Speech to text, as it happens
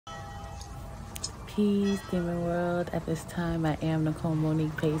Peace, Demon World. At this time, I am Nicole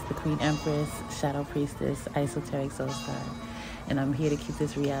Monique Pace, the Queen Empress, Shadow Priestess, Esoteric Soul Star. And I'm here to keep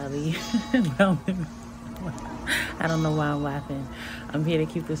this reality realm. I don't know why I'm laughing. I'm here to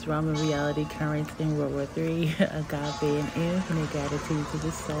keep this realm of reality current in World War III, agape, and infinite gratitude to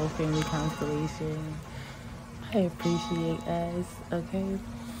the Soul Family Constellation. I appreciate us, okay?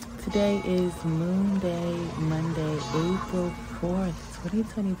 Today is Moon Day, Monday, April 4th,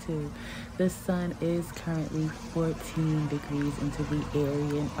 2022. The sun is currently 14 degrees into the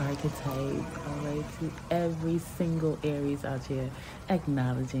Aryan archetype. All right, to every single Aries out here,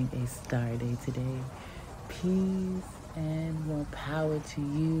 acknowledging a star day today. Peace and more power to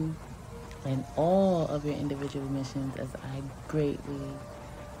you and all of your individual missions, as I greatly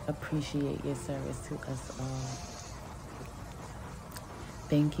appreciate your service to us all.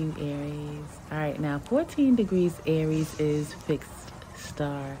 Thank you, Aries. All right, now 14 degrees Aries is fixed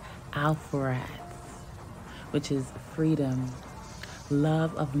star Alpharat, which is freedom,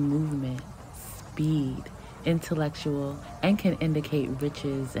 love of movement, speed, intellectual, and can indicate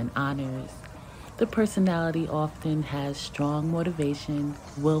riches and honors. The personality often has strong motivation,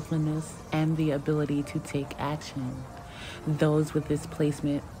 willfulness, and the ability to take action. Those with this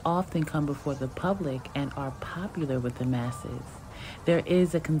placement often come before the public and are popular with the masses. There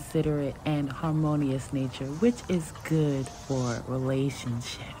is a considerate and harmonious nature, which is good for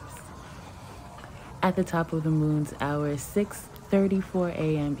relationships. At the top of the moon's hour, 6:34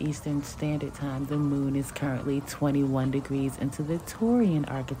 a.m. Eastern Standard Time, the moon is currently 21 degrees into the Taurian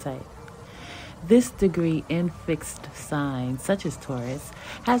archetype. This degree in fixed signs, such as Taurus,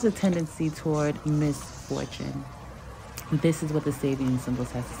 has a tendency toward misfortune. This is what the Sabian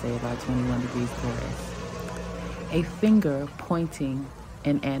Symbols has to say about 21 degrees Taurus. A finger pointing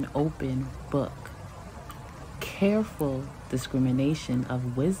in an open book. Careful discrimination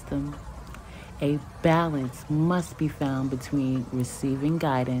of wisdom. A balance must be found between receiving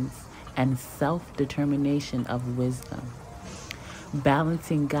guidance and self-determination of wisdom.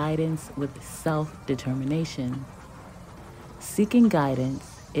 Balancing guidance with self-determination. Seeking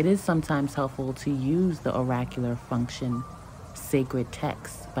guidance, it is sometimes helpful to use the oracular function, sacred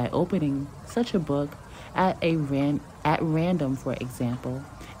text, by opening such a book at random, for example,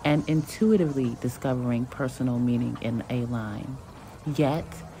 and intuitively discovering personal meaning in a line. Yet,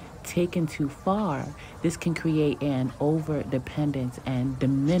 taken too far, this can create an over-dependence and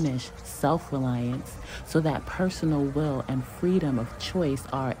diminish self-reliance, so that personal will and freedom of choice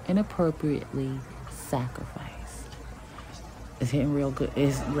are inappropriately sacrificed. It's hitting real good.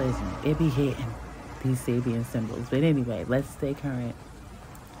 Listen, it be hitting these Sabian symbols. But anyway, let's stay current.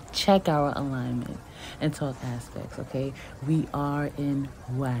 Check our alignment and talk aspects, okay? We are in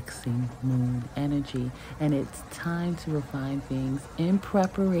waxing moon energy, and it's time to refine things in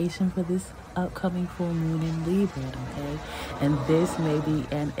preparation for this upcoming full moon in Libra, okay? And this may be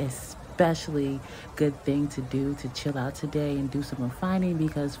an especially good thing to do to chill out today and do some refining,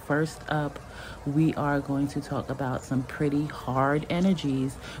 because first up, we are going to talk about some pretty hard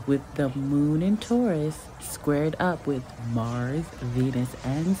energies with the moon in Taurus squared up with Mars, Venus,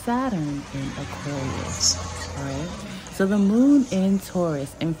 and Saturn in Aquarius. All right. So the moon in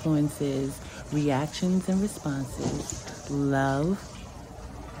Taurus influences reactions and responses, love,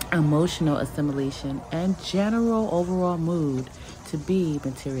 emotional assimilation, and general overall mood to be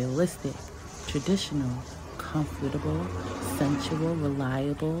materialistic, traditional, comfortable, sensual,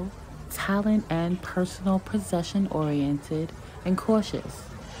 reliable, talent and personal possession oriented, and cautious.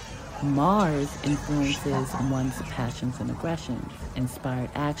 Mars influences one's passions and aggressions, inspired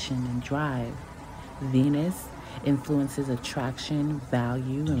action and drive. Venus influences attraction,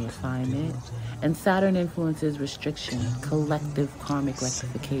 value, and refinement. And Saturn influences restriction, collective karmic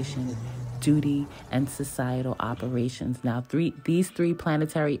rectification, duty, and societal operations. Now, these three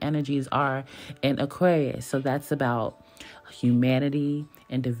planetary energies are in Aquarius. So that's about humanity,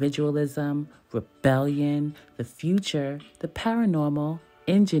 individualism, rebellion, the future, the paranormal,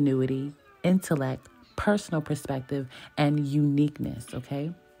 ingenuity, intellect, personal perspective, and uniqueness,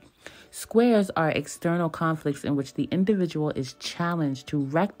 okay? Squares are external conflicts in which the individual is challenged to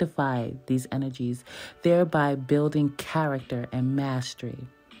rectify these energies, thereby building character and mastery.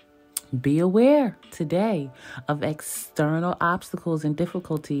 Be aware today of external obstacles and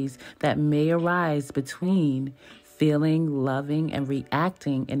difficulties that may arise between feeling, loving, and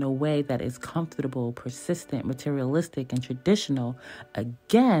reacting in a way that is comfortable, persistent, materialistic, and traditional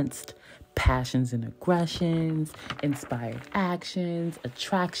against passions and aggressions, inspired actions,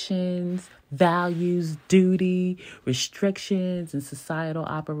 attractions, values, duty, restrictions, and societal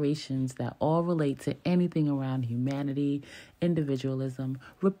operations that all relate to anything around humanity, individualism,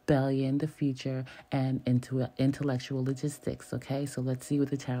 rebellion, the future, and intellectual logistics. Okay, so let's see what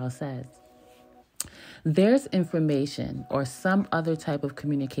the tarot says. There's information or some other type of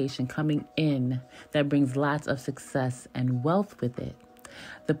communication coming in that brings lots of success and wealth with it.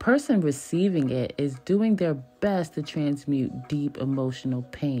 The person receiving it is doing their best to transmute deep emotional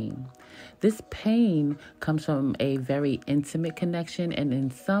pain. This pain comes from a very intimate connection, and in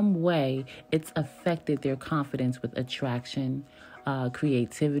some way, it's affected their confidence with attraction,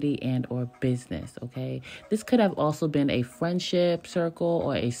 creativity, and or business. Okay, this could have also been a friendship circle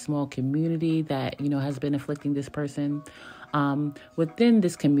or a small community that has been afflicting this person. Within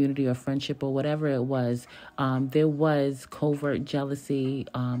this community or friendship or whatever it was, there was covert jealousy,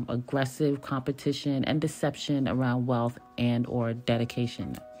 aggressive competition, and deception around wealth and or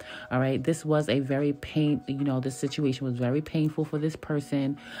dedication. All right, this was a very this situation was very painful for this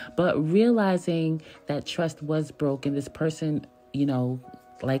person, but realizing that trust was broken, this person,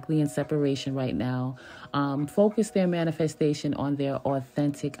 likely in separation right now, focus their manifestation on their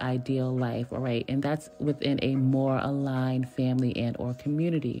authentic ideal life, all right? And that's within a more aligned family and or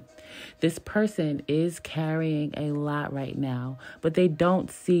community. This person is carrying a lot right now, but they don't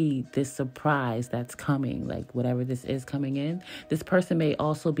see this surprise that's coming, like whatever this is coming in. This person may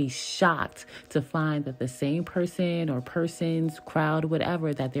also be shocked to find that the same person or persons, crowd,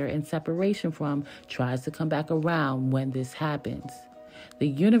 whatever, that they're in separation from tries to come back around when this happens. The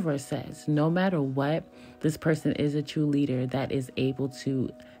universe says, no matter what, this person is a true leader that is able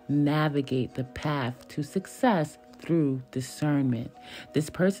to navigate the path to success through discernment. This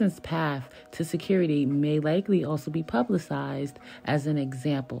person's path to security may likely also be publicized as an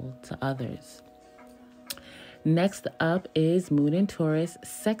example to others. Next up is Moon in Taurus,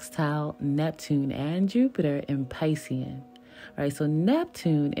 sextile Neptune and Jupiter in Pisces. All right, so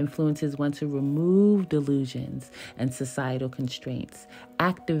Neptune influences one to remove delusions and societal constraints,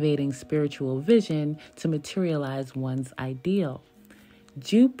 activating spiritual vision to materialize one's ideal.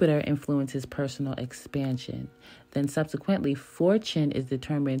 Jupiter influences personal expansion. Then subsequently, fortune is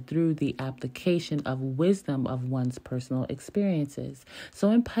determined through the application of wisdom of one's personal experiences.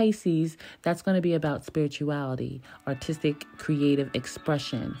 So in Pisces, that's going to be about spirituality, artistic, creative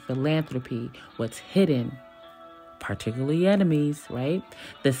expression, philanthropy, what's hidden, particularly enemies, right?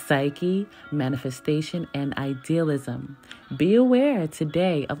 The psyche, manifestation, and idealism. Be aware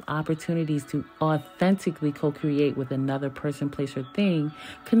today of opportunities to authentically co-create with another person, place, or thing,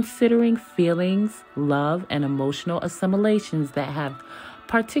 considering feelings, love, and emotional assimilations that have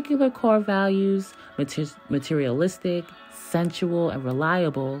particular core values, materialistic, sensual, and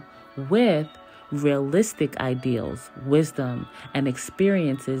reliable, with realistic ideals, wisdom, and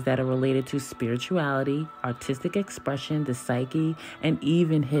experiences that are related to spirituality, artistic expression, the psyche, and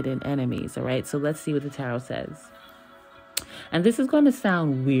even hidden enemies. All right, so let's see what the tarot says. And this is going to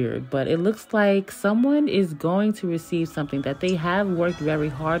sound weird, but it looks like someone is going to receive something that they have worked very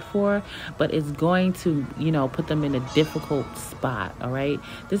hard for, but it's going to, put them in a difficult spot, all right?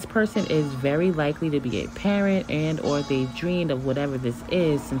 This person is very likely to be a parent and or they've dreamed of whatever this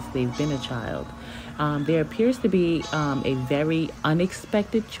is since they've been a child. There appears to be a very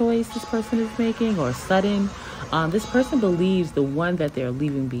unexpected choice this person is making, or sudden. This person believes the one that they're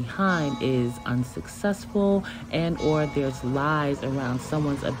leaving behind is unsuccessful, and or there's lies around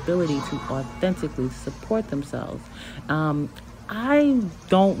someone's ability to authentically support themselves. I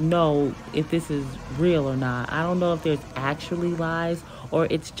don't know if this is real or not. I don't know if there's actually lies, or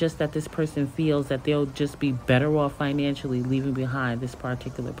it's just that this person feels that they'll just be better off financially leaving behind this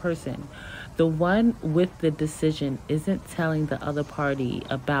particular person. The one with the decision isn't telling the other party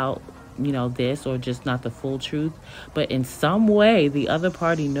about this, or just not the full truth, but in some way the other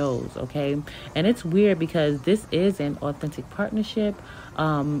party knows, okay? And it's weird because this is an authentic partnership,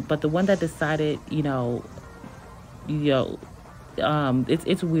 but the one that decided,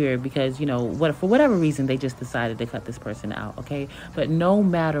 it's weird because, for whatever reason, they just decided to cut this person out, okay? But no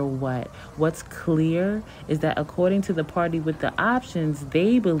matter what's clear is that according to the party with the options,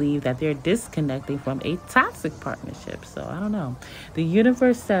 they believe that they're disconnecting from a toxic partnership. So I don't know. The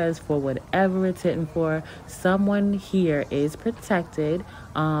universe says for whatever it's hitting for, someone here is protected,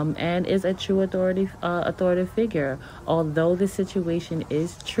 and is a true authoritative figure. Although the situation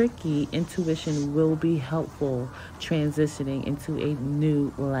is tricky, intuition will be helpful transitioning into a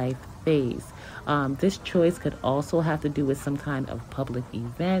new life phase. This choice could also have to do with some kind of public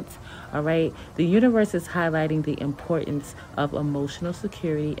event. All right. The universe is highlighting the importance of emotional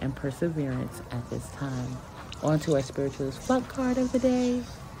security and perseverance at this time. On to our spiritualist fuck card of the day.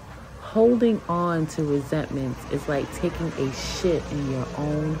 Holding on to resentments is like taking a shit in your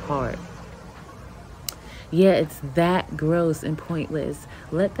own heart. Yeah, it's that gross and pointless.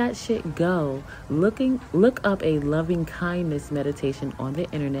 Let that shit go. Look up a loving kindness meditation on the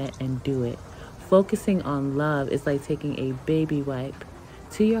internet and do it. Focusing on love is like taking a baby wipe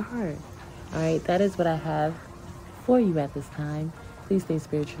to your heart. All right, that is what I have for you at this time. Please stay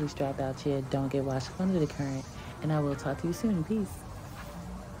spiritually strapped out here. Don't get washed up under the current. And I will talk to you soon. Peace.